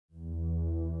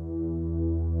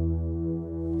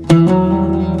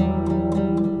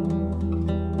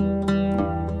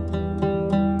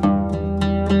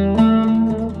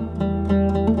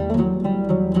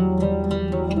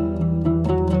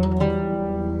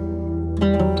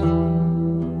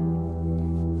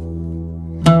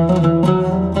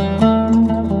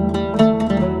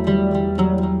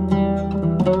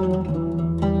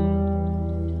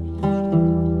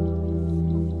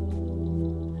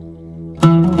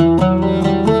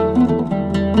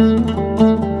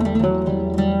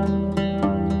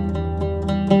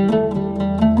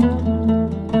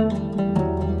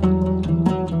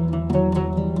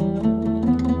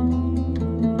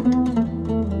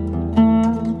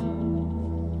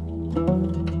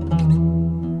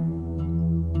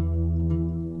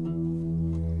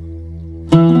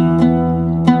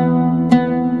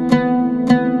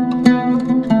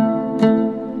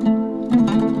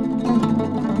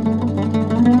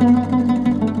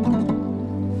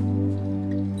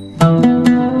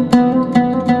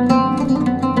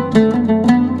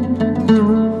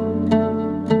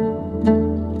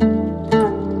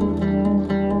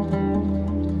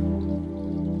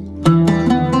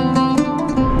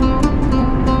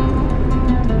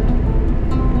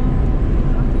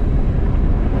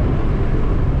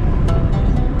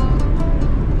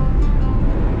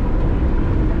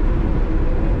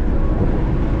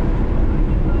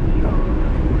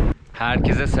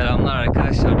Herkese selamlar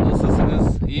arkadaşlar.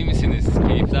 Nasılsınız? İyi misiniz?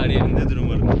 Keyifler yerindedir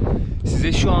umarım.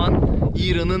 Size şu an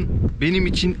İran'ın benim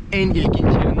için en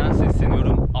ilginç yerinden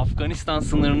sesleniyorum. Afganistan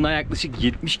sınırına yaklaşık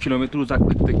 70 kilometre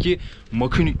uzaklıktaki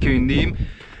Makhunik köyündeyim.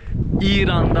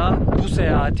 İran'da bu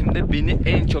seyahatimde beni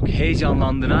en çok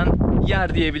heyecanlandıran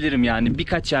yer diyebilirim, yani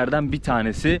birkaç yerden bir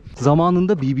tanesi.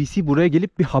 Zamanında BBC buraya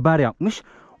gelip bir haber yapmış.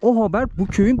 O haber bu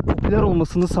köyün popüler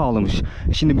olmasını sağlamış.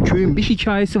 Şimdi bu köyün bir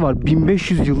hikayesi var.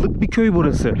 1500 yıllık bir köy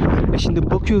burası.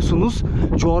 Şimdi bakıyorsunuz,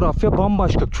 coğrafya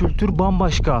bambaşka, kültür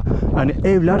bambaşka. Hani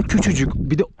evler küçücük.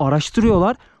 Bir de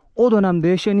araştırıyorlar. O dönemde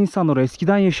yaşayan insanlar,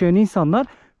 eskiden yaşayan insanlar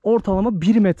ortalama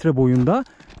 1 metre boyunda.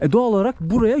 Doğal olarak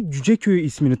buraya Cüce Köyü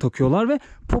ismini takıyorlar ve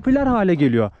popüler hale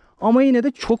geliyor. Ama yine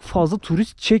de çok fazla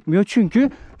turist çekmiyor, çünkü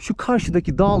şu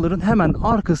karşıdaki dağların hemen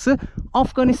arkası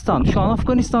Afganistan. Şu an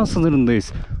Afganistan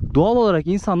sınırındayız. Doğal olarak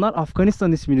insanlar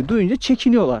Afganistan ismini duyunca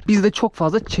çekiniyorlar. Biz de çok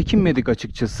fazla çekinmedik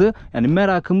açıkçası. Yani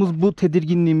merakımız bu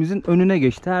tedirginliğimizin önüne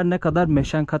geçti. Her ne kadar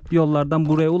meşakkatli yollardan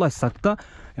buraya ulaşsak da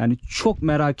yani çok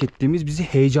merak ettiğimiz, bizi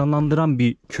heyecanlandıran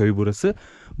bir köy burası.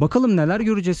 Bakalım neler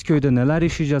göreceğiz köyde, neler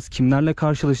yaşayacağız, kimlerle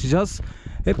karşılaşacağız.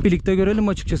 Hep birlikte görelim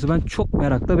açıkçası. Ben çok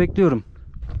merakla bekliyorum.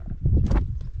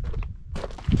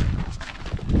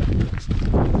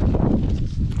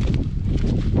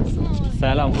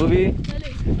 Selam Hubi.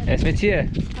 Esme çiye?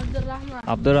 Abdurrahman.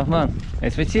 Abdurrahman.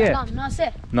 Esme çiye? Selam Nasir.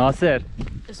 Nasir.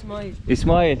 İsmail.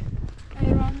 İsmail.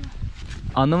 Eyvallah.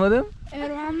 Anlamadım.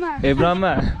 Eyvallah.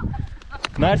 Ebrahim.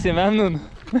 Mersi, memnun.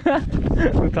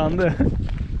 Utandı.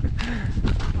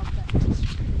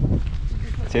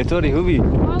 Çetori Hubi.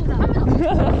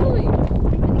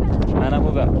 Ana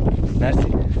Hubi. Mersi.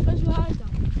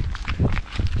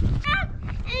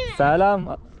 Selam.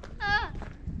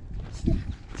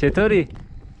 Çetori.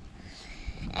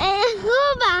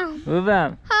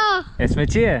 Hubam. Esme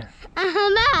çiye?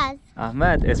 Ahmet.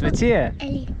 Ahmet. Esme çiye?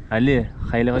 Ali. Ali.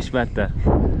 Hayırlı hoş geldin.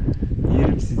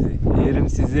 Yerim sizi. Yerim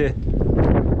sizi.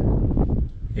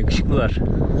 Yakışıklılar.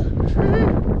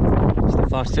 İşte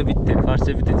Farsça bitti.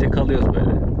 Farsça bitince kalıyoruz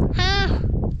böyle.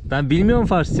 Ben bilmiyorum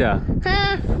Farsça.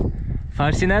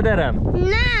 Farsça ne derim?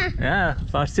 Ne? Ya,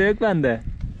 Farsça yok bende.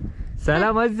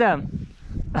 Selam Azizem.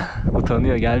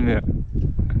 Utanıyor, gelmiyor.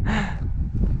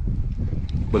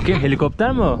 Bakayım,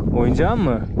 helikopter mi o? Oyuncağın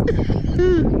mı?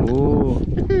 Oo.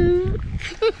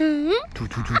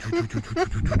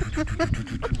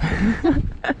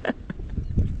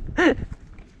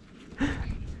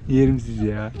 Yerim sizi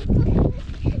ya.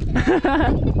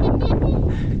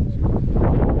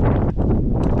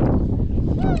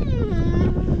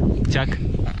 Çak.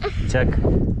 Çak.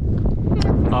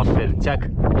 Aferin, çak.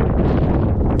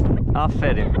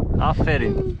 Aferin.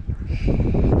 Aferin.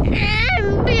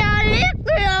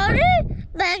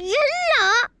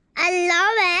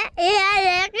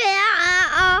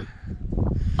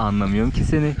 Anlamıyorum ki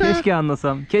seni. Keşke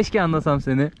anlasam. Keşke anlasam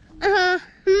seni.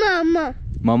 Mama.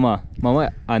 Mama. Mama,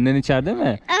 annen içeride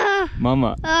mi?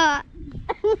 Mama.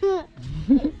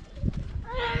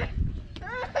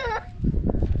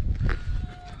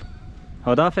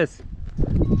 Hodafes.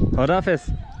 Hodafes.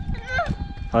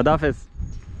 Hodafes.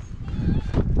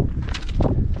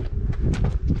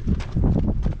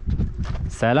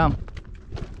 Selam.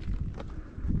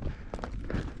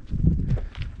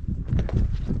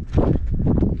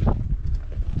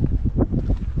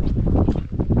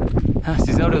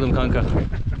 Sizi arıyordum kanka.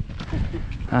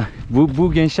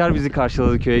 Bu gençler bizi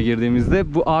karşıladı köye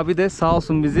girdiğimizde. Bu abi de sağ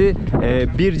olsun bizi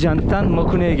Bircent'ten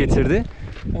Makhunik'e getirdi.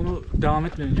 Onu devam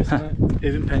etmeden önce sana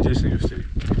evin penceresini göstereyim.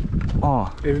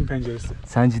 Evin penceresi.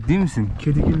 Sen ciddi misin?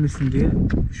 Kedi girmesin diye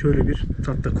şöyle bir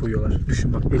tahta koyuyorlar.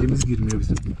 Düşün bak, elimiz girmiyor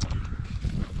bizim.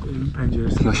 Evin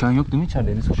penceresi. Yaşayan yok değil mi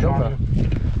içeride? Enis Şu an da.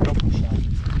 yokmuş yani.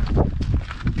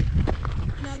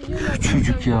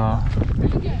 Küçücük ya.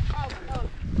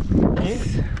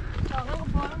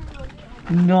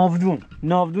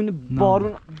 Navdun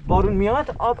barun miyat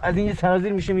ab az ince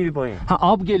serazir mişe miri payın.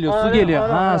 Ab geliyor, su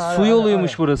geliyor. Su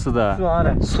yoluymuş burası da.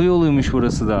 Su yoluymuş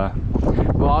burası da.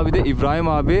 Bu abi de İbrahim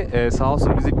abi sağ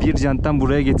olsun bizi Bircent'ten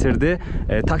buraya getirdi.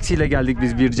 Taksiyle geldik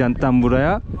biz Bircent'ten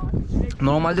buraya.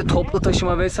 Normalde toplu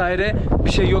taşıma vesaire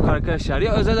bir şey yok arkadaşlar.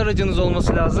 Ya özel aracınız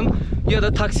olması lazım ya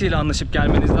da taksiyle anlaşıp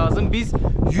gelmeniz lazım. Biz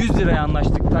 100 liraya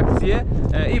anlaştık taksiye.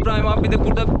 İbrahim abi de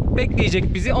burada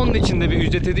bekleyecek bizi. Onun için de bir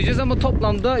ücret ödeyeceğiz ama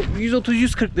toplamda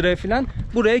 130-140 liraya falan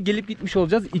buraya gelip gitmiş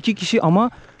olacağız. 2 kişi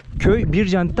ama köy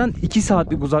Bircent'ten 2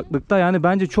 saatlik uzaklıkta. Yani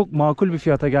bence çok makul bir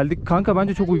fiyata geldik. Kanka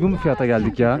bence çok uygun bir fiyata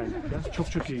geldik ya.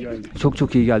 Çok iyi geldik.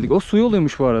 Çok iyi geldik. O su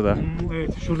yoluymuş bu arada.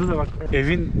 Evet, şurada da bak,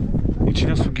 evin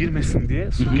içine su girmesin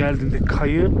diye su geldiğinde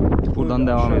kayıp buradan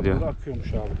devam ediyor. Şöyle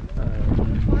akıyormuş abi.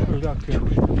 Şöyle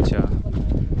akıyormuş. Ya.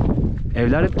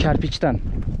 Evler hep kerpiçten.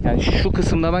 Yani şu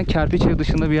kısımda ben kerpiç ev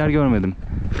dışında bir yer görmedim.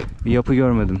 Bir yapı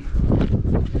görmedim.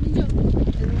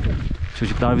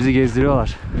 Çocuklar bizi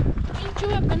gezdiriyorlar.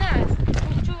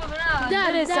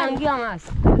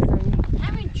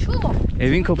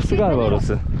 Evin kapısı galiba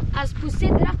orası. از پوسته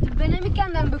درخت بله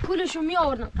میکندن به کولشون می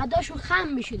آوردن قداشون خم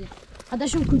میشده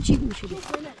قداشون کوچیک میشده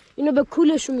اینو به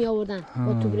کولشون می آوردن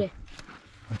با توبره.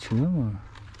 Açılıyor mu?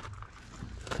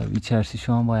 Tabii içerisi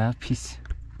şu an bayağı pis.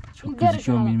 Çok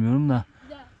gözüküyor mu bilmiyorum da.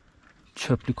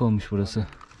 Çöplük olmuş burası.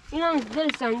 اینا در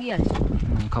سنگی هست.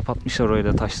 Kapatmışlar orayı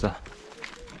da taşla.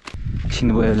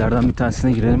 Şimdi bu evlerden bir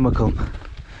tanesine girelim bakalım.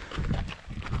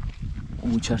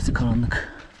 Bu içerisi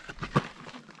karanlık.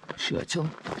 Işığı açalım.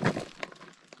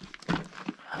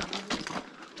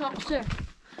 Takçı.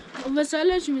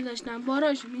 Vesaireç mi daştan?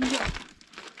 Baraj mı?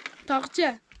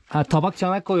 Takçı. Tabak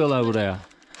çanak koyuyorlar buraya.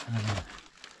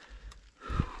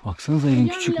 Baksanıza evin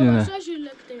küçüklüğüne.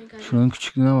 Şunun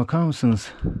küçüklüğüne bakar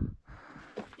mısınız?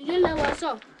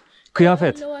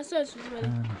 Kıyafet.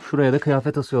 Şuraya da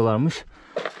kıyafet asıyorlarmış.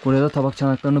 Buraya da tabak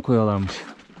çanaklarını koyuyorlarmış.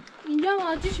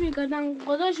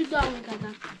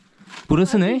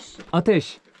 Burası ne?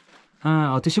 Ateş.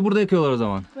 Ateşi burada yakıyorlar o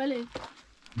zaman.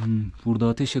 Burada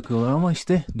ateş yakıyorlar ama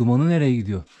işte dumanı nereye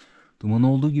gidiyor? Duman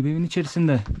olduğu gibi evin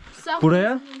içerisinde.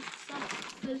 Buraya?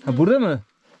 Burada mı?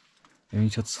 Evin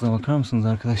çatısına bakar mısınız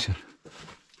arkadaşlar?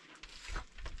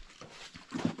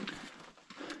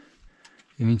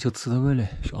 Evin çatısı da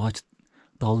böyle. Şu ağaç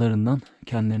dallarından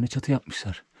kendilerine çatı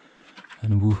yapmışlar.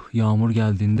 Yani bu yağmur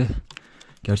geldiğinde,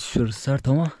 gerçi şurası sert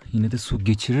ama yine de su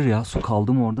geçirir ya. Su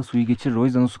kaldı mı orada suyu geçirir. O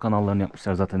yüzden o su kanallarını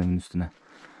yapmışlar zaten evin üstüne.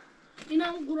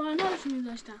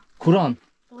 Kur'an.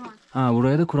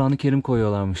 Buraya da Kur'an-ı Kerim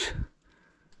koyuyorlarmış.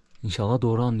 İnşallah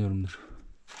doğru anlıyorumdur.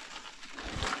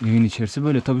 Evin içerisi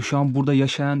böyle. Tabii şu an burada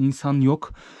yaşayan insan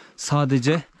yok.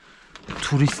 Sadece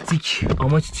turistik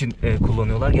amaç için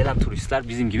kullanıyorlar. Gelen turistler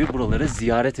bizim gibi buraları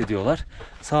ziyaret ediyorlar.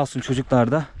 Sağ olsun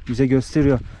çocuklar da bize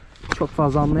gösteriyor. Çok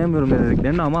fazla anlayamıyorum ne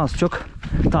dediklerini ama az çok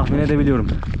tahmin edebiliyorum.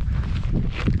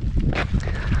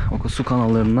 O su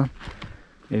kanallarından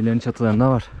evlerin çatılarında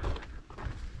var.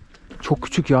 Çok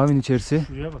küçük ya evin içerisi.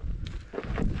 Şuraya bak.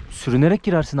 Sürünerek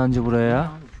girersin anca buraya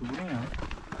ya. Şu bu ne ya?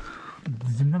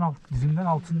 Dizimden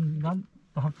altından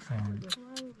daha kısa yani.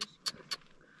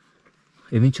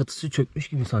 Evin çatısı çökmüş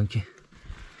gibi sanki.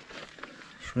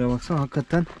 Şuraya baksana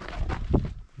hakikaten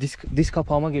diz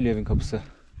kapağıma geliyor evin kapısı.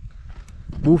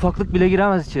 Bu ufaklık bile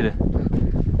giremez içeri.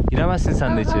 Giremezsin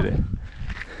sen de içeri.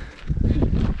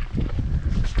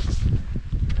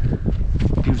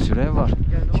 Bir sürü ev var.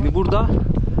 Şimdi burada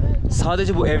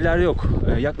sadece bu evler yok.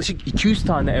 Yaklaşık 200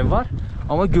 tane ev var.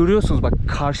 Ama görüyorsunuz bak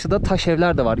karşıda taş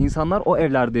evler de var. İnsanlar o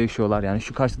evlerde yaşıyorlar. Yani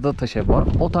şu karşıda da taş ev var.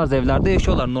 O tarz evlerde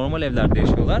yaşıyorlar. Normal evlerde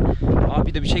yaşıyorlar.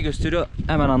 Abi de bir şey gösteriyor.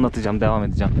 Hemen anlatacağım. Devam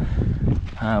edeceğim.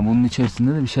 Bunun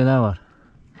içerisinde de bir şeyler var.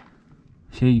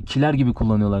 Kiler gibi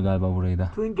kullanıyorlar galiba burayı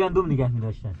da.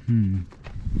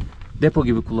 Depo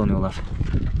gibi kullanıyorlar.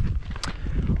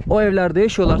 O evlerde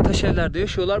yaşıyorlar, taş evlerde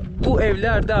yaşıyorlar. Bu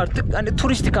evlerde artık hani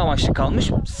turistik amaçlı kalmış.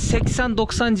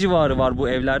 80-90 civarı var bu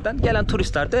evlerden. Gelen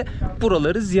turistler de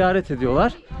buraları ziyaret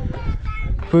ediyorlar.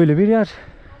 Böyle bir yer.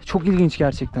 Çok ilginç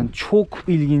gerçekten. Çok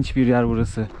ilginç bir yer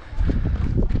burası.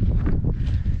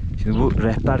 Şimdi bu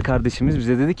rehber kardeşimiz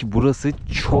bize dedi ki burası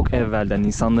çok evvelden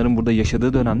insanların burada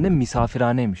yaşadığı dönemde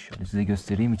misafirhaneymiş. Şöyle size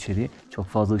göstereyim içeriği. Çok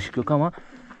fazla ışık yok ama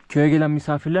köye gelen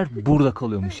misafirler burada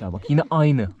kalıyormuş ya. Bak yine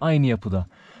aynı yapıda.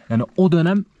 Yani o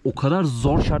dönem o kadar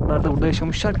zor şartlarda burada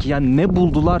yaşamışlar ki yani ne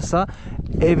buldularsa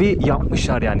evi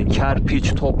yapmışlar yani.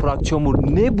 Kerpiç, toprak,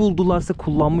 çamur ne buldularsa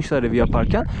kullanmışlar evi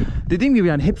yaparken. Dediğim gibi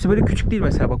yani hepsi böyle küçük değil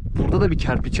mesela. Bak burada da bir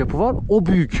kerpiç yapı var. O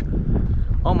büyük.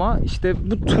 Ama işte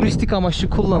bu turistik amaçlı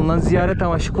kullanılan, ziyaret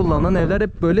amaçlı kullanılan evler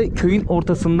hep böyle köyün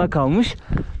ortasında kalmış.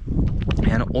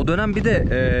 Yani o dönem bir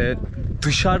de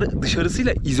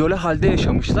dışarısıyla izole halde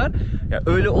yaşamışlar. Ya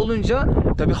öyle olunca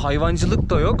tabii hayvancılık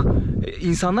da yok.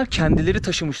 İnsanlar kendileri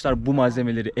taşımışlar bu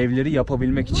malzemeleri evleri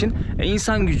yapabilmek için.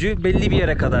 İnsan gücü belli bir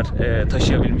yere kadar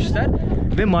taşıyabilmişler.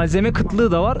 Ve malzeme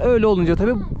kıtlığı da var. Öyle olunca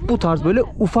tabii bu tarz böyle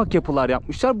ufak yapılar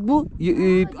yapmışlar. Bu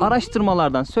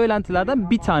araştırmalardan, söylentilerden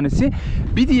bir tanesi.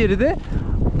 Bir diğeri de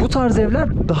bu tarz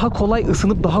evler daha kolay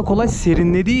ısınıp daha kolay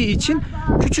serinlediği için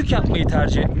küçük yapmayı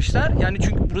tercih etmişler. Yani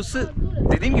çünkü burası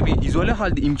dediğim gibi izole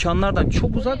halde imkanlardan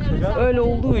çok uzak. Öyle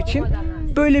olduğu için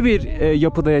böyle bir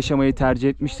yapıda yaşamayı tercih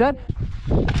etmişler.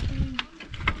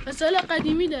 Mesela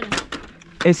kadimi derim.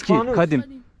 Eski, Fanus. kadim.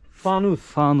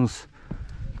 Fanus.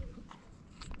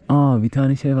 Bir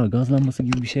tane şey var. Gaz lambası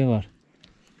gibi bir şey var.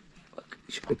 Bak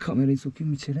şöyle kamerayı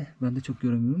sokayım içeri. Ben de çok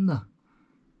göremiyorum da.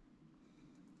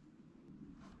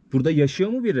 Burada yaşıyor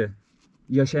mu biri?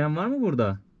 Yaşayan var mı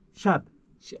burada? Şap.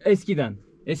 Eskiden.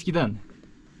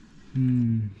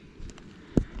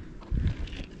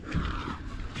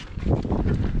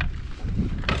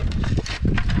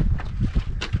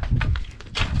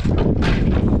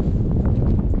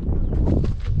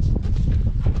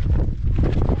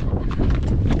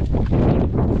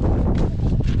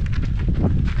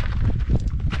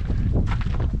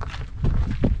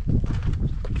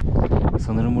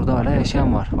 Sanırım burada hala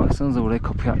yaşayan var. Baksanıza buraya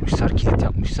kapı yapmışlar, kilit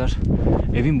yapmışlar.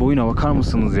 Evin boyuna bakar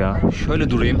mısınız ya? Şöyle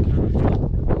durayım.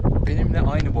 Benimle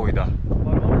aynı boyda.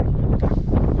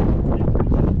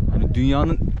 Hani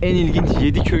dünyanın en ilginç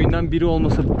 7 köyünden biri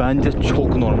olması bence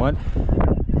çok normal.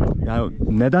 Yani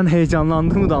neden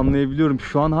heyecanlandığımı da anlayabiliyorum.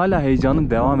 Şu an hala heyecanım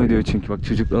devam ediyor çünkü. Bak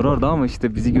çocuklar orada ama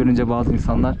işte bizi görünce bazı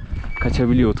insanlar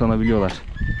kaçabiliyor, utanabiliyorlar.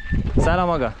 Selam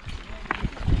aga.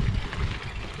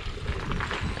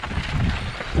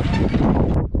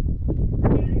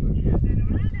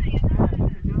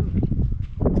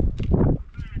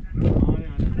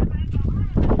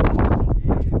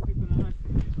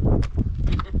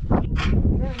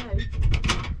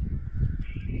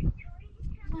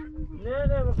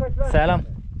 Selam.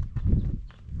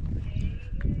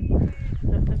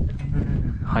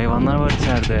 Hayvanlar var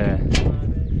içeride.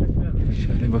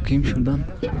 Şöyle bakayım şuradan.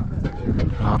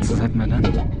 Rahatsız etmeden.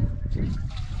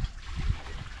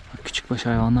 Küçükbaş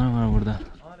hayvanlar var burada.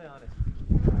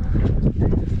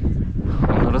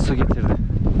 Onlara su getirdi.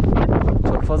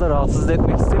 Çok fazla rahatsız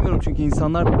etmek istemiyorum çünkü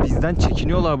insanlar bizden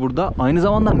çekiniyorlar burada. Aynı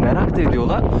zamanda merak da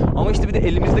ediyorlar. Ama işte bir de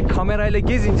elimizde kamerayla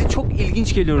gezince çok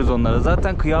ilginç geliyoruz onlara.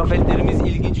 Zaten kıyafetlerimiz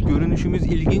ilginç, görünüşümüz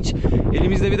ilginç.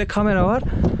 Elimizde bir de kamera var.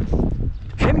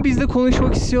 Hem bizle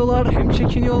konuşmak istiyorlar hem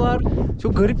çekiniyorlar.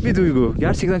 Çok garip bir duygu.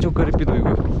 Gerçekten çok garip bir duygu.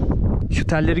 Şu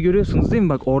telleri görüyorsunuz değil mi?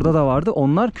 Bak orada da vardı.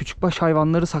 Onlar küçükbaş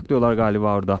hayvanları saklıyorlar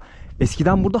galiba orada.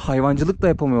 Eskiden burada hayvancılık da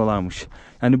yapamıyorlarmış.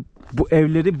 Yani bu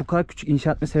evleri bu kadar küçük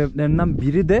inşa etme sebeplerinden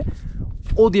biri de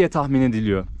o diye tahmin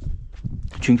ediliyor.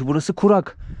 Çünkü burası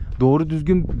kurak. Doğru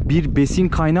düzgün bir besin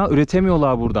kaynağı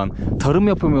üretemiyorlar buradan. Tarım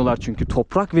yapamıyorlar çünkü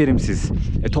toprak verimsiz.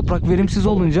 Toprak verimsiz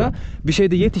olunca bir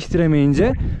şey de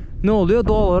yetiştiremeyince ne oluyor?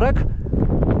 Doğal olarak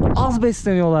az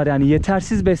besleniyorlar yani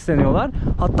yetersiz besleniyorlar.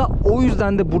 Hatta o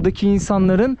yüzden de buradaki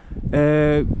insanların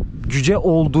cüce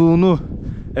olduğunu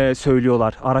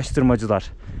söylüyorlar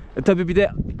araştırmacılar. Tabii bir de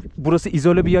burası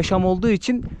izole bir yaşam olduğu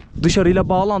için dışarıyla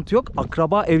bağlantı yok.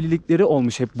 Akraba evlilikleri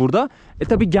olmuş hep burada.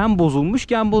 Tabii gen bozulmuş.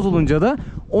 Gen bozulunca da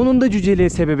onun da cüceliğe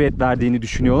sebebiyet verdiğini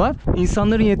düşünüyorlar.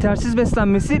 İnsanların yetersiz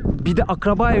beslenmesi bir de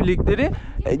akraba evlilikleri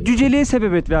cüceliğe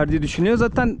sebebiyet verdiği düşünüyor.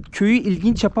 Zaten köyü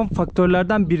ilginç yapan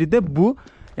faktörlerden biri de bu.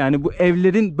 Yani bu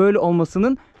evlerin böyle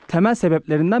olmasının temel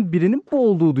sebeplerinden birinin bu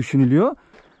olduğu düşünülüyor.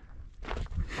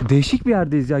 Değişik bir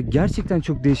yerdeyiz ya. Gerçekten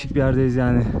çok değişik bir yerdeyiz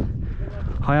yani.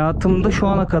 Hayatımda şu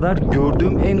ana kadar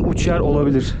gördüğüm en uç yer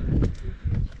olabilir.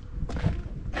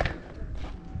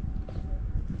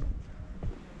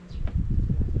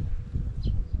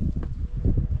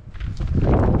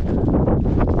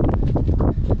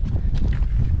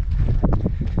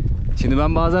 Şimdi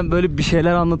ben bazen böyle bir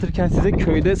şeyler anlatırken size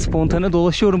köyde spontane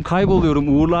dolaşıyorum,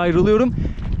 kayboluyorum, Uğur'la ayrılıyorum.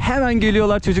 Hemen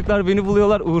geliyorlar çocuklar beni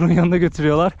buluyorlar, Uğur'un yanına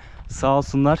götürüyorlar. Sağ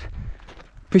olsunlar.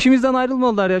 Peşimizden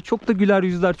ayrılmadılar ya. Çok da güler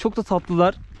yüzler, çok da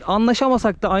tatlılar.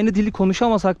 anlaşamasak da, aynı dili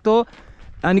konuşamasak da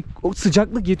yani o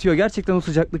sıcaklık yetiyor. Gerçekten o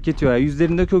sıcaklık yetiyor. Yani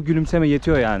yüzlerindeki o gülümseme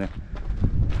yetiyor yani.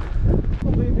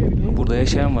 Burada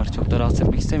yaşayan var. Çok da rahatsız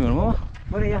etmek istemiyorum ama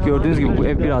gördüğünüz gibi bu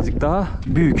ev birazcık daha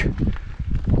büyük.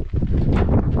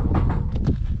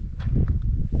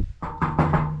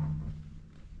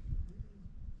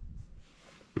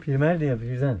 Primer de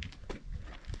yapıyor güzel.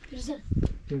 Güzel.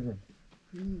 Güzel.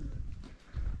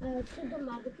 Evet, şurada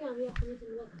merdeki yanı yakınıydı.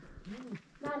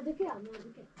 Merdeki yanı,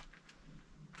 merdeki.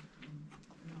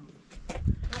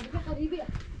 Merdeki karibi ya.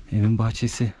 Evin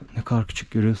bahçesi ne kadar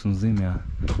küçük görüyorsunuz değil mi ya?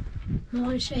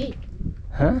 Muhan şehit.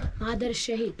 He? Mader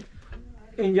şehit.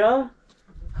 İnca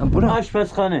Ha bura.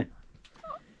 aşpazhane.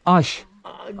 Aş.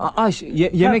 Aş.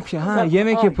 Yemek. Ha,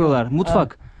 yemek yapıyorlar.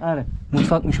 Mutfak. Evet.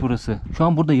 Mutfakmış burası. Şu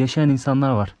an burada yaşayan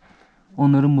insanlar var.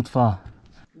 Onların mutfağı.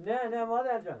 Ne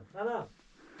madercan? Sana.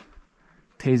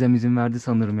 Teyzem izin verdi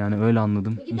sanırım, yani öyle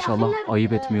anladım. İnşallah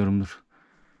ayıp etmiyorumdur.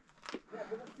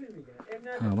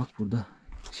 Ha bak burada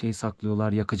şey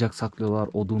saklıyorlar, yakacak saklıyorlar,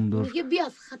 odundur. Çünkü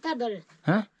biraz hatar darı.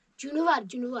 He?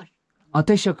 Cünü var.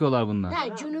 Ateş yakıyorlar bunlar.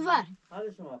 Ha, cünü var.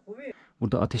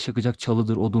 Burada ateş yakacak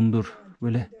çalıdır, odundur.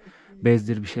 Böyle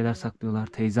bezdir, bir şeyler saklıyorlar.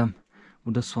 Teyzem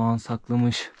burada soğan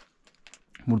saklamış.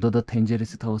 Burada da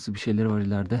tenceresi, tavası bir şeyleri var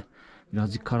ileride.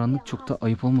 Birazcık karanlık, çok da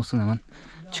ayıp olmasın, hemen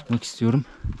çıkmak istiyorum.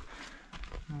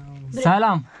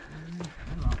 Selam.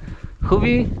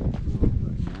 Hubi.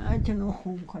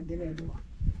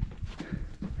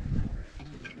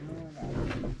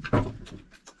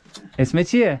 اسم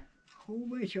چیه؟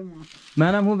 خوبه شما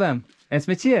منم خوبم.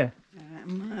 اسم چیه؟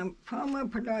 من پام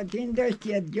پلاتین داشت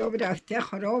یه جاب رفته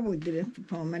خراب بود درست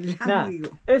پام Ne? لنگیو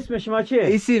اسم شما چیه؟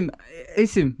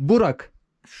 İsim Burak.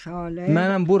 ساله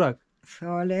منم Burak.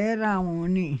 ساله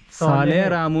رامونی Salih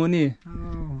Ramuni.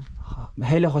 آه.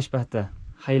 خیلی خوشبخته.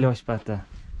 خیلی خوشبخته.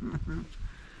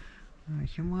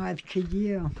 شما از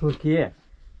کجیه Türkiye.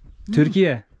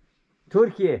 Türkiye.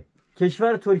 Türkiye.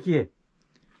 Keşfer Türkiye.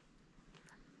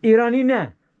 İran'ı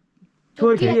ne?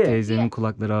 Türkiye. Teyzemin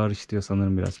kulakları ağır işitiyor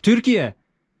sanırım biraz. Türkiye.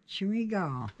 چی میگه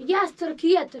میگه از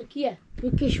ترکیه.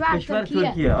 یک کشور Keşfer ترکیه.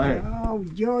 Türkiye. Evet. آه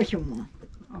جا شما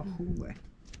آه خوبه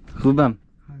Hubem.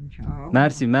 آه.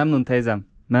 Mersi, memnun teyzem.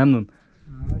 Memnun.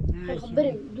 آه، نه خب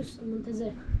بریم دوست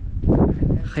منتظر.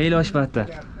 خیلی خوشبخته.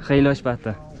 خیلی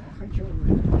خوشبخته.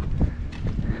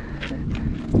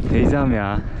 Teyzem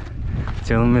ya.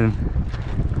 Canım benim.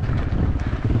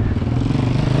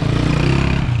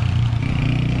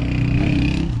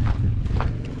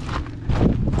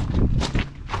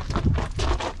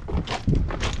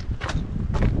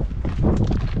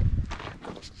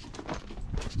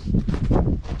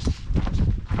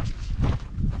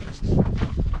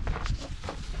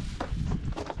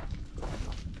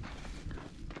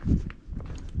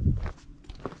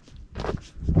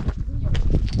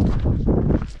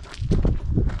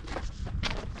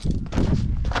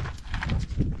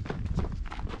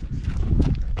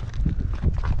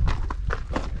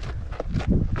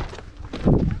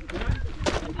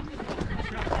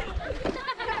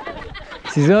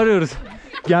 Sizi arıyoruz.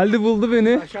 Geldi buldu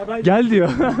beni. Gel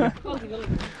diyor.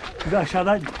 Bir de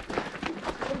aşağıdaydı.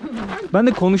 Ben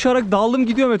de konuşarak daldım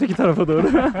gidiyorum öteki tarafa doğru.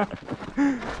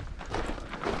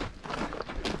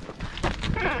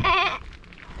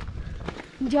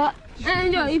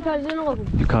 اینجا این پرده نگاه کن.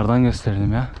 Yukarıdan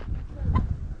gösterelim ya.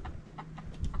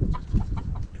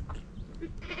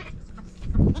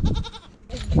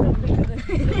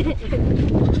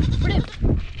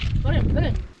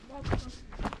 بریم.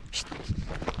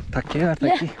 Takkiye ver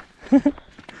takkiye.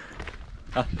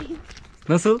 Al.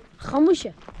 Nasıl?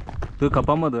 خاموشه. Dur,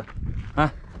 kapanmadı. Hah.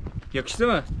 Yakıştı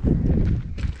mı?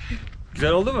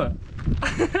 Güzel oldu mu?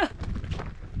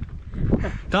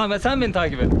 Tamam, sen beni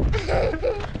takip et.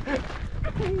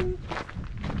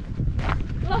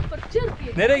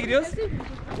 Nereye gidiyoruz?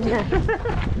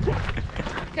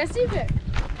 کثیفه.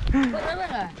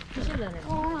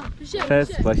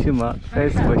 Ses başıma,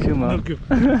 ses başıma.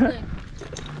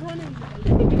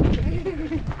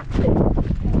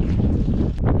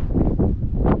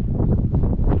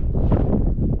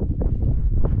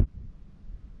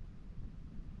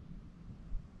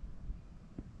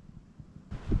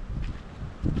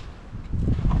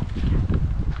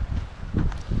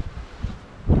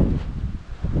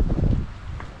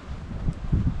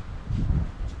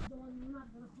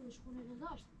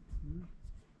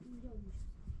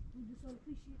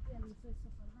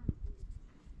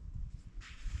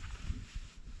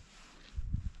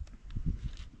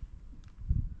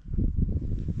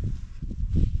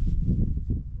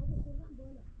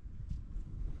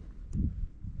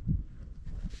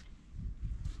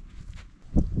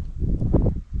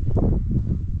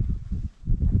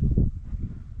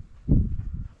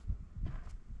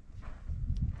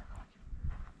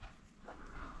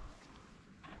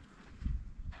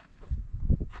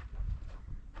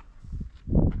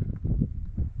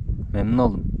 Memnun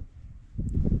oldum.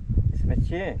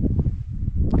 İsmetçi.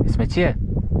 İsmetçi.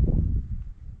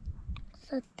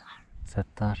 Sattar.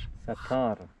 Settar.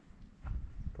 Sattar.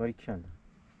 Barikşan.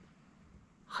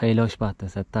 Hayli hoş bahtı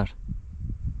Settar.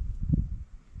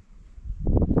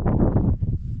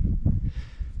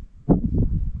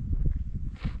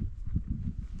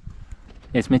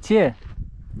 Esmetiye.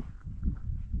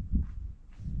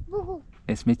 Bu.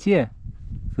 Esmetiye.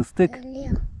 Fıstık.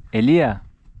 Geliyor. Eliya.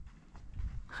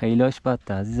 Hayli hoş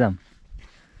bahtı azizem.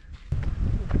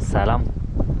 Selam.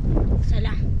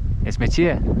 Selam.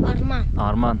 Esmetiye. Arman.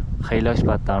 Arman. Hayli hoş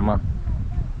bahtı Arman.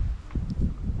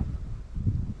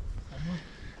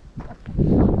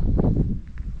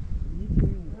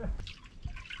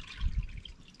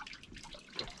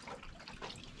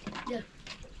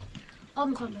 Al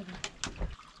mı kalmadı?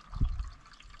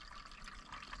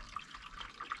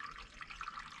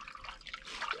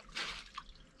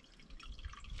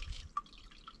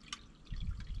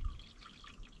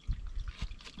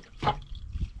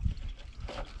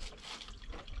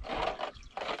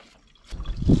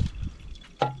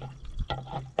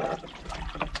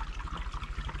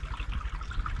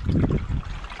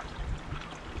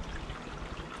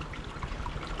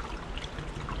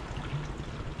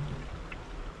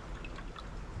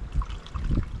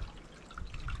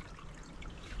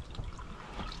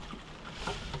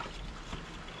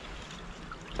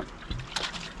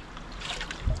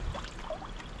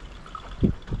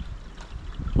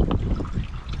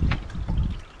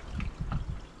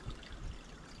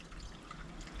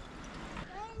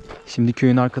 Şimdi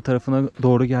köyün arka tarafına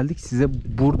doğru geldik. Size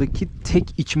buradaki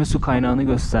tek içme su kaynağını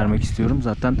göstermek istiyorum.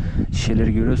 Zaten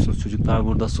şişeleri görüyorsunuz. Çocuklar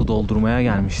burada su doldurmaya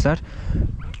gelmişler.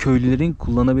 Köylülerin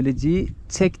kullanabileceği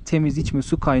tek temiz içme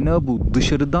su kaynağı bu.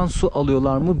 Dışarıdan su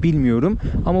alıyorlar mı bilmiyorum.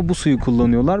 Ama bu suyu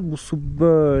kullanıyorlar. Bu su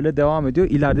böyle devam ediyor.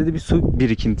 İleride de bir su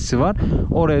birikintisi var.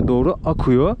 Oraya doğru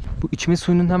akıyor. Bu içme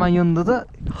suyunun hemen yanında da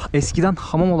eskiden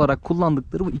hamam olarak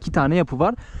kullandıkları bu 2 tane yapı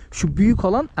var. Şu büyük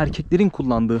olan erkeklerin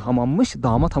kullandığı hamammış.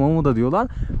 Damat hamamı da diyorlar.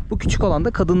 Bu küçük olan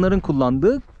da kadınların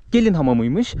kullandığı gelin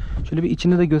hamamıymış. Şöyle bir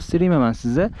içini de göstereyim hemen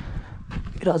size.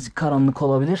 Birazcık karanlık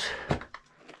olabilir.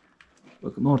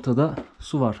 Bakın ortada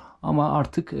su var ama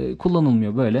artık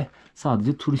kullanılmıyor, böyle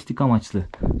sadece turistik amaçlı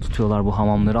tutuyorlar bu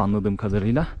hamamları anladığım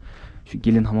kadarıyla. Şu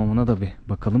gelin hamamına da bir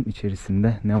bakalım,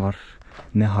 içerisinde ne var,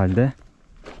 ne halde.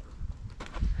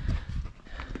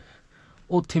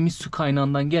 O temiz su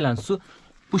kaynağından gelen su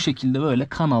bu şekilde böyle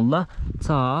kanalla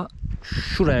ta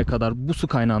şuraya kadar, bu su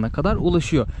kaynağına kadar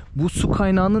ulaşıyor. Bu su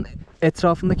kaynağının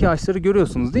etrafındaki ağaçları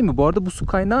görüyorsunuz değil mi? Bu arada bu su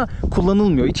kaynağı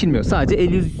kullanılmıyor, içilmiyor. Sadece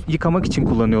el yüz yıkamak için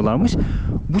kullanıyorlarmış.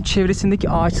 Bu çevresindeki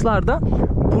ağaçlar da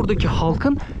buradaki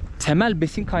halkın temel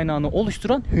besin kaynağını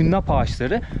oluşturan hünnap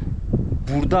ağaçları.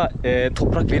 Burada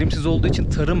toprak verimsiz olduğu için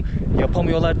tarım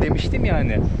yapamıyorlar demiştim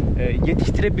yani.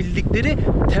 Yetiştirebildikleri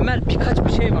temel birkaç bir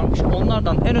şey varmış.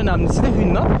 Onlardan en önemlisi de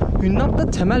hünnap. Hünnap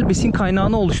da temel besin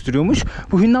kaynağını oluşturuyormuş.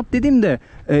 Bu hünnap dediğimde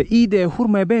iğdeye,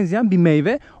 hurmaya benzeyen bir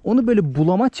meyve. Onu böyle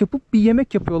bulamaç yapıp bir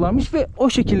yemek yapıyorlarmış ve o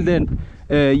şekilde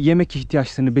yemek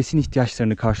ihtiyaçlarını, besin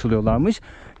ihtiyaçlarını karşılıyorlarmış.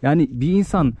 Yani bir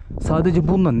insan sadece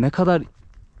bununla ne kadar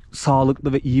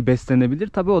sağlıklı ve iyi beslenebilir?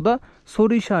 Tabii o da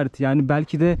soru işareti. Yani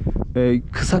belki de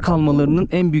kısa kalmalarının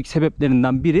en büyük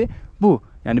sebeplerinden biri bu.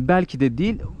 Yani belki de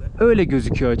değil, öyle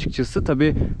gözüküyor açıkçası.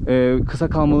 Tabii kısa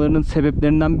kalmalarının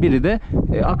sebeplerinden biri de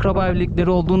akraba evlilikleri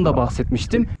olduğunu da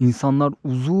bahsetmiştim. İnsanlar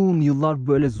uzun yıllar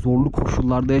böyle zorlu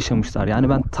koşullarda yaşamışlar. Yani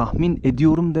ben tahmin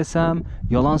ediyorum desem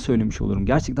yalan söylemiş olurum.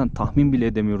 Gerçekten tahmin bile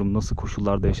edemiyorum nasıl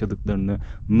koşullarda yaşadıklarını,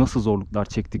 nasıl zorluklar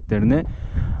çektiklerini.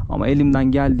 Ama elimden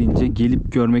geldiğince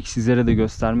gelip görmek, sizlere de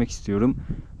göstermek istiyorum.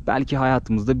 Belki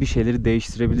hayatımızda bir şeyleri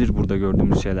değiştirebilir burada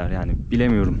gördüğümüz şeyler, yani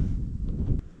bilemiyorum.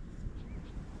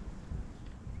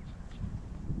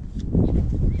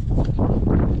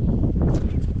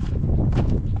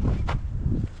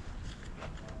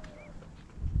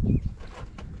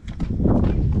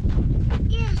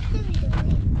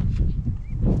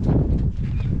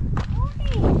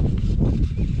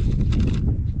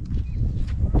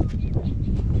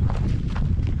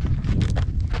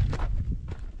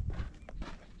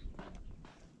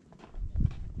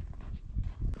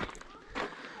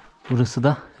 Burası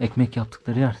da ekmek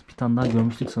yaptıkları yer. Bir tane daha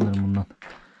görmüştük sanırım bundan.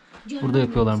 Burada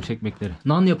yapıyorlarmış ekmekleri.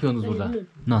 Nan yapıyorsunuz burada.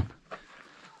 Nan.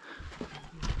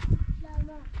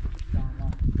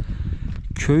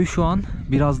 Köy şu an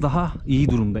biraz daha iyi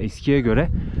durumda eskiye göre.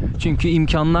 Çünkü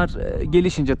imkanlar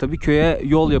gelişince tabii köye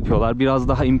yol yapıyorlar. Biraz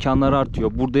daha imkanlar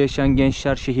artıyor. Burada yaşayan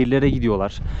gençler şehirlere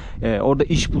gidiyorlar. Orada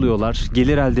iş buluyorlar.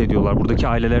 Gelir elde ediyorlar. Buradaki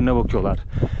ailelerine bakıyorlar.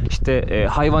 İşte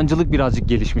hayvancılık birazcık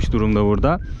gelişmiş durumda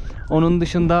burada. Onun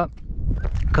dışında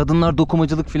Kadınlar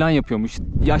dokumacılık falan yapıyormuş.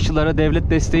 Yaşlılara devlet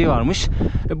desteği varmış.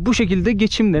 Bu şekilde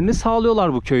geçimlerini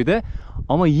sağlıyorlar bu köyde.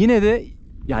 Ama yine de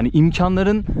yani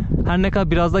imkanların her ne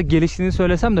kadar biraz daha geliştiğini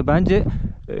söylesem de bence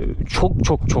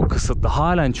çok kısıtlı.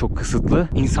 Halen çok kısıtlı.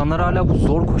 İnsanlar hala bu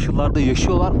zor koşullarda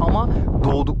yaşıyorlar ama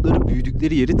doğdukları,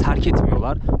 büyüdükleri yeri terk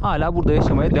etmiyorlar. Hala burada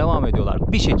yaşamaya devam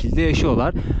ediyorlar. Bir şekilde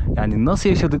yaşıyorlar. Yani nasıl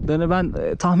yaşadıklarını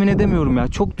ben tahmin edemiyorum ya.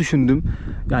 Çok düşündüm.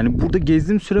 Yani burada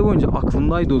gezdiğim süre boyunca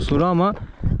aklımdaydı o soru ama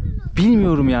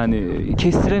bilmiyorum yani.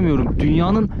 Kestiremiyorum.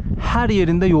 Dünyanın her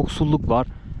yerinde yoksulluk var.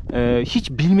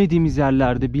 Hiç bilmediğimiz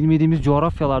yerlerde, bilmediğimiz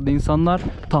coğrafyalarda insanlar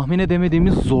tahmin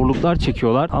edemediğimiz zorluklar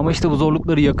çekiyorlar. Ama işte bu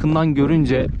zorlukları yakından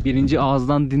görünce, birinci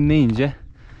ağızdan dinleyince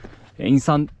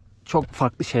insan çok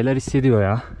farklı şeyler hissediyor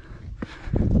ya.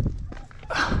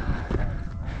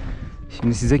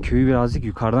 Şimdi size köyü birazcık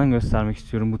yukarıdan göstermek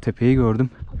istiyorum. Bu tepeyi gördüm.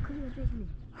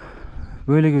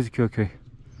 Böyle gözüküyor köy.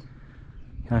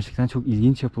 Gerçekten çok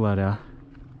ilginç yapılar ya.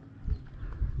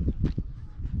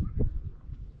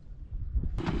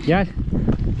 Gel.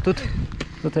 Tut.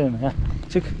 Tut elimi. Gel.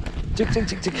 Çık.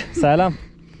 Çık. Selam.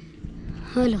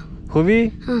 Hala.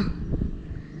 Huvi. Ha.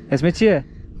 Esmetçiye.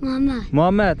 Muhammed.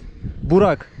 Muhammed.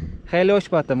 Burak. Hayırlı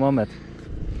hoş battı Muhammed.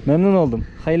 Memnun oldum.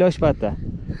 Hayırlı hoş battı.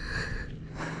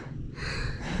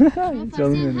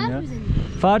 Canım benim ya.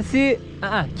 Farsi.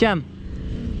 Kem.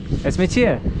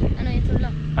 Esmetçiye.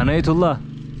 Anayetullah. Anayetullah.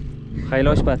 Hayırlı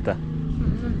hoş battı.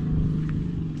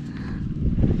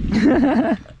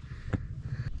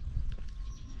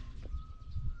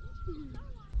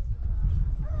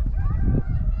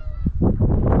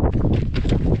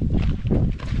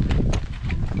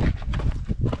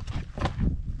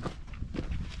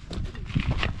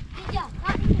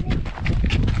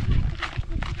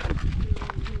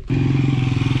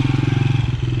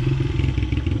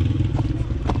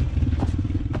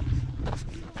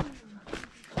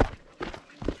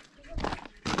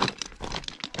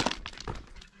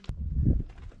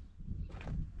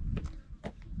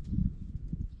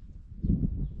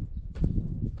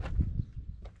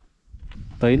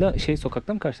 Dayıyla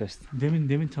sokakta mı karşılaştın?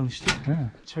 Demin tanıştık.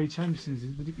 Ha. Çay içer misiniz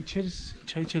dedik. Dedik içeriz.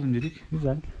 Çay içelim dedik.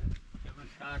 Güzel.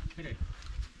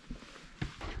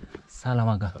 Selam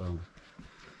aga.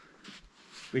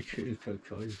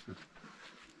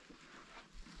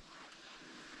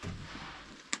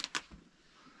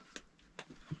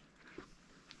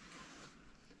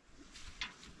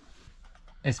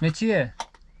 Esmetçiye.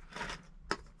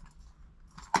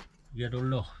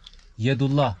 Yedullah.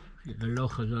 Yedullah.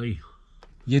 Yedullah Hezai.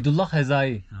 Yedullah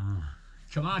Hezai.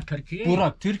 Şuna Türkiye.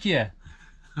 Burak, Türkiye.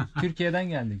 Türkiye'den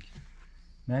geldik.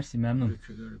 Mersi, memnun.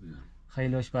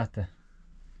 Hayırlı hoş bahtı.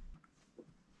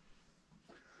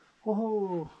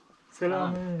 Oho.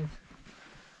 Selamet.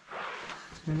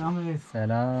 Selamet.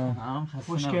 Selam.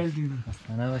 Hoş geldin.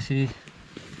 Sana başı.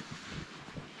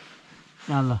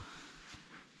 Yallah.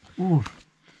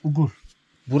 Ugur.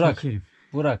 Burak.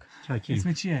 Burak.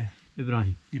 İsmetçiye.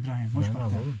 İbrahim. İbrahim. Hoş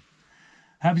geldin.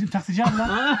 Ha bizim taksici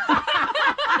abla.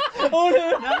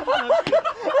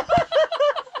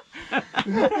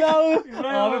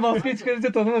 Abi maske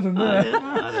çıkarınca tanımadın değil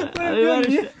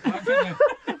mi?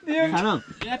 Selam.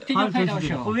 Hal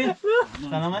peşinde. خوبی؟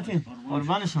 سلامتی؟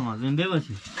 قربان شما زنده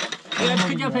باشید.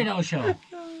 کجا پیدا شد؟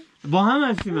 با هم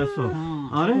هستیم اصلا.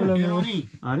 آره. ایرانی.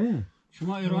 آره.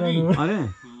 شما ایرانی؟ آره.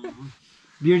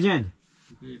 بیرجن.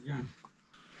 بیرجن.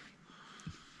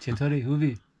 چطوری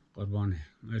خوبی؟ قربانه.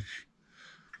 مرسی.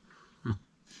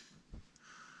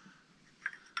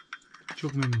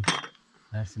 Çok memnun.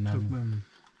 Mersi, Çok memnun. memnun.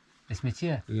 اسمت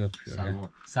چیه؟ سلمان.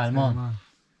 سلمان.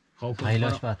 حافظ خیلی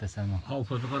خوش بحته سلمان.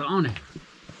 حافظ قرآنه.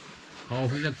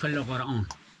 حافظ کل قرآن.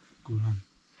 Kur'an.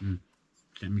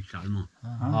 سمی سلمان.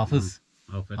 Hafız.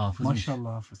 حافظ. Hafızmış.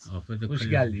 Maşallah hafız. حافظ hoş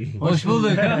geldi. Hoş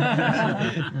bulduk.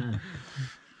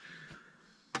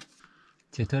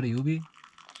 چطوری خوبی؟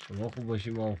 شما خوب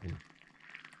باشی ما خوب.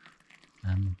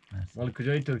 Memnun. Mersi. مال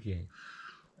کجای ترکیه؟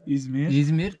 İzmir.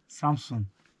 İzmir. Samsun.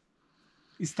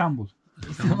 İstanbul.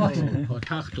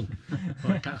 پاتختو.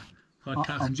 پاتخت.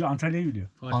 Amca Antalya'yı biliyor.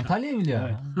 Antalya'yı biliyor.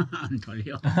 Evet.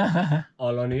 انطالیا.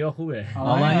 آلانیا خوبه.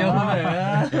 Alanya خوبه.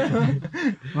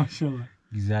 Maşallah.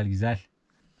 Güzel güzel.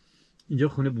 اینجا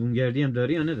خونه بومگردی هم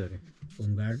داری یا نداره؟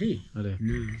 بومگردی؟ آره.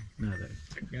 نه نداره.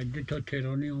 یه دو تا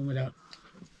تهرانی اومدن.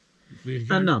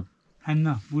 انم.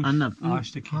 Henna. Bu Annap.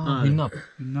 ağaçtaki. Hünnap.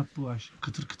 Hünnap bu ağaç.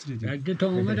 Kıtır kıtır ediyor. یک دو تا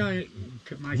اومدن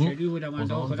که مشهدی بودم من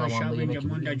zaman داخل zamanında شب yemek اینجا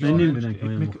مونده Ben nemiyorum ki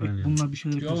Ekmek, bunlar bir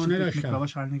şeyleri Ya, karıştırıp ne ekmek demişler?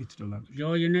 lavaş haline getiriyorlar.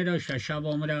 جایی نداشته شب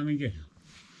آمدم اینجا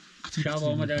Kıtır شب kıtır.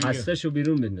 آمدم اینجا هسته شو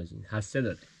بیرون بندازین. هسته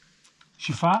داره.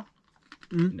 Şifa.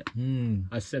 Hmm.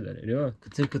 هسته داره. نه.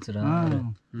 Kıtır kıtır ha. Ha. öyle.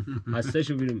 هسته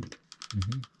شو بیرون.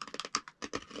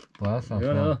 Bayağı saf. Ya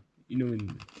ha. da اینو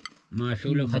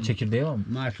ببین Ha çekirdeği var mı?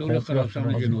 محصول خراسان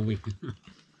جنوبی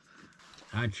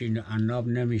هرچی عناب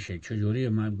نمیشه چجوری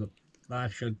من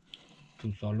بحث شد تو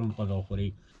سالن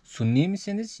غذاخوری Sunni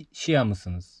misiniz, Şia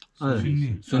mısınız? Evet.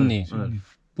 Sunni. Evet.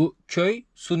 Bu köy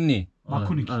Sunni.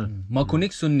 Makhunik. Evet.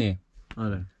 Makhunik Sunni.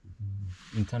 Evet.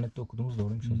 İnternette okuduğumuz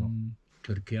doğruymuş o zaman.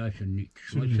 ترکیه سنی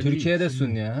Türkiye'de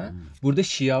Sunni ha. Burada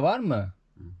Şia var mı?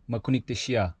 Makhunik'te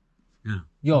Şia. نه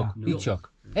Yok, hiç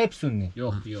yok. Hep Sunni.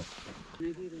 yok yok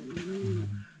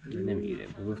نمیگیره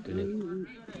گفت نه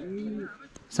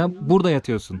Sen burada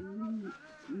yatıyorsun.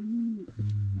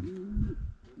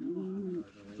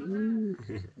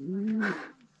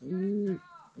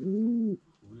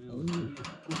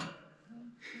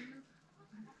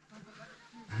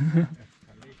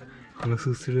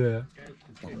 Nasıl ısırıyor ya?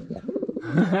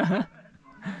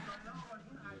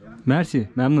 Merci,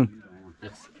 memnun.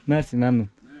 Merci, memnun.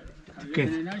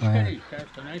 نشکنی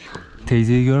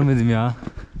Teyzeyi görmedim ya.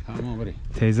 tamam bari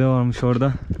Teyze varmış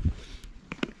orada.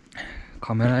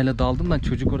 Kamerayla daldım ben,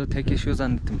 çocuk orada tek yaşıyor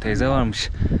zannettim. Teyze varmış.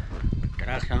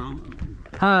 درختم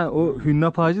Ha, o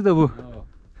hünnap ağacı da bu.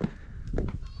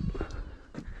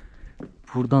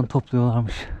 Buradan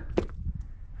topluyorlarmış.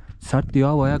 Sert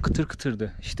diyor, bayağı kıtır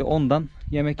kıtırdı. İşte ondan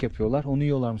yemek yapıyorlar. Onu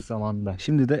yiyorlarmış zamanında.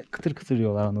 Şimdi de kıtır kıtır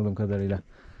yiyorlar anladığım kadarıyla.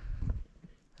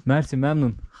 Merci,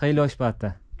 memnun. Hayırlı hoş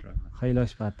bahtı. Hayırlı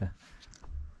hoş bahtı.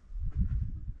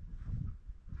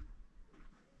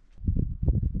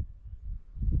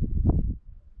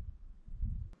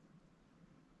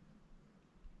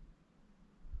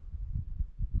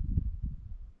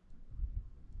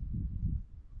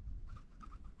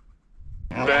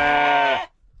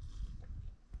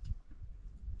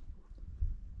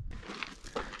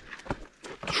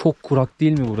 Çok kurak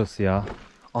değil mi burası ya?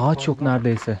 Ağaç yok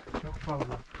neredeyse. Çok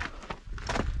fazla.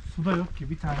 Su da yok ki.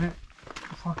 Bir tane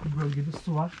ufak bir bölgede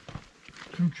su var.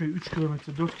 Tüm köy 3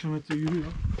 kilometre, 4 kilometre yürüyor.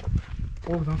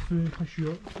 Oradan suyunu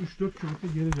taşıyor. 3-4 kilometre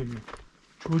geri dönüyor.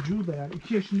 Çocuğu da yani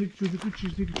 2 yaşındaki çocuk, 3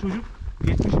 yaşındaki çocuk,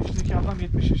 70 yaşındaki adam,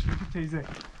 70 yaşındaki teyze.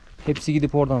 Hepsi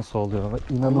gidip oradan su alıyor. Allah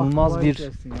İnanılmaz kolaylık bir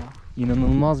versin ya.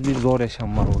 inanılmaz bir zor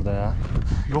yaşam var burada ya.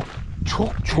 Yok,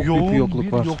 çok Çok büyük yoğun bir yokluk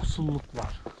bir var. yoksulluk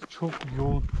var. Çok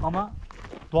yoğun ama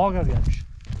doğalgaz gelmiş.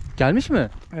 Gelmiş mi?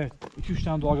 Evet, 2-3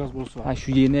 tane doğalgaz borusu var. Ha,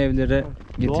 şu yeni evlere Evet,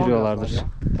 getiriyorlardır. doğalgaz var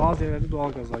ya. Bazı evlerde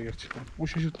doğalgaz var gerçekten. O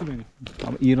şaşırttı beni.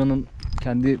 Ama İran'ın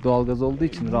kendi doğalgazı olduğu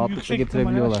için rahatlıkla Yüksek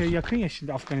getirebiliyorlar. ihtimalle yakın ya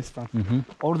şimdi Afganistan. Hı hı.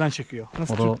 Oradan çekiyor.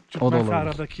 Nasıl O da- o da Türkmen olabilir.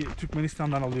 Sahra'daki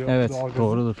Türkmenistan'dan alıyor Evet, doğalgazı.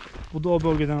 doğrudur. Bu da o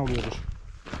bölgeden alıyordur.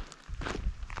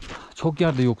 Çok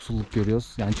yerde yoksulluk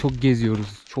görüyoruz. Yani çok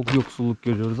geziyoruz. Çok yoksulluk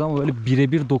görüyoruz ama böyle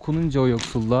birebir dokununca o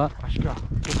yoksulluğa Başka.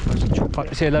 Çok başka. çok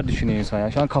farklı şeyler düşünüyor insan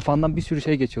ya. Şu an kafandan bir sürü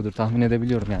şey geçiyordur, tahmin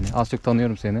edebiliyorum yani. Az çok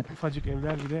tanıyorum seni. Ufacık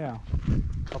evler bile ya.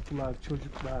 Kapılar,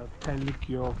 çocuklar, terlik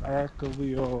yok, ayakkabı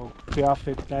yok,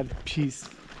 kıyafetler pis.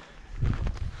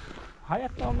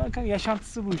 Hayat normalken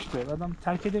yaşantısı bu işte. Adam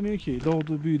terk edemiyor ki.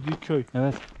 Doğduğu, büyüdüğü köy.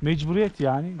 Evet. Mecburiyet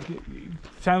yani.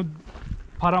 Sen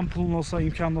paran pulun olsa,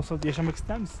 imkanın olsa yaşamak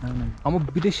ister misin? Aynen. Ama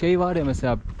bir de şey var ya,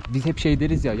 mesela biz hep şey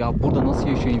deriz ya burada nasıl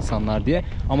yaşıyor insanlar diye.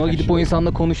 Ama gidip o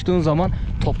insanla konuştuğun zaman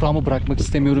toprağımı bırakmak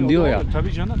istemiyorum diyor ya.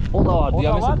 Tabii canım. O da vardı O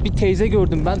ya. da Mesela var. bir teyze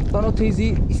gördüm ben o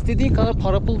teyzeyi istediğin kadar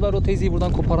para pul ver, o teyzeyi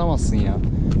buradan koparamazsın ya.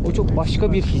 O çok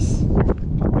başka bir his.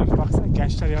 Baksana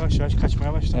gençler yavaş yavaş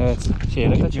kaçmaya başlamış. Evet. Şehre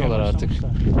Gitmeye kaçıyorlar artık.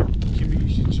 başlamışlar. Kimi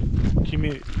iş için,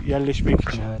 kimi yerleşmek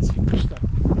için. Evet. Gitmişler.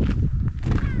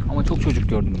 Ama çok çocuk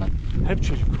gördüm ben. Hep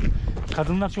çocuk.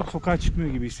 Kadınlar çok sokağa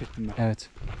çıkmıyor gibi hissettim ben. Evet.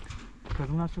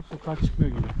 Kadınlar çok sokağa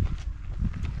çıkmıyor gibi.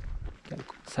 Gel,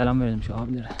 selam verelim şu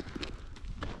abilere.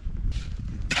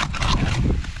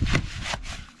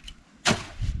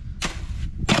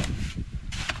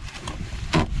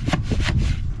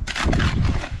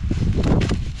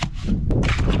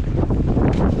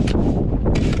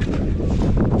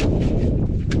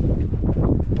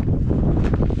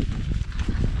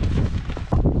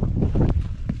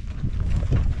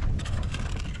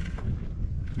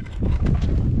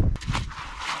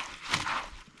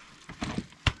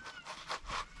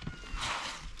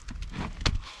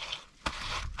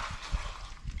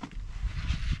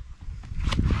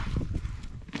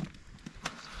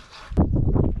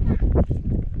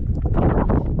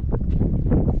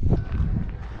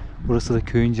 Burası da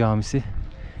köyün camisi.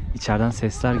 İçeriden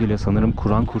sesler geliyor. Sanırım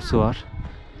Kur'an kursu var.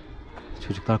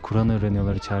 Çocuklar Kur'an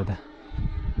öğreniyorlar içeride.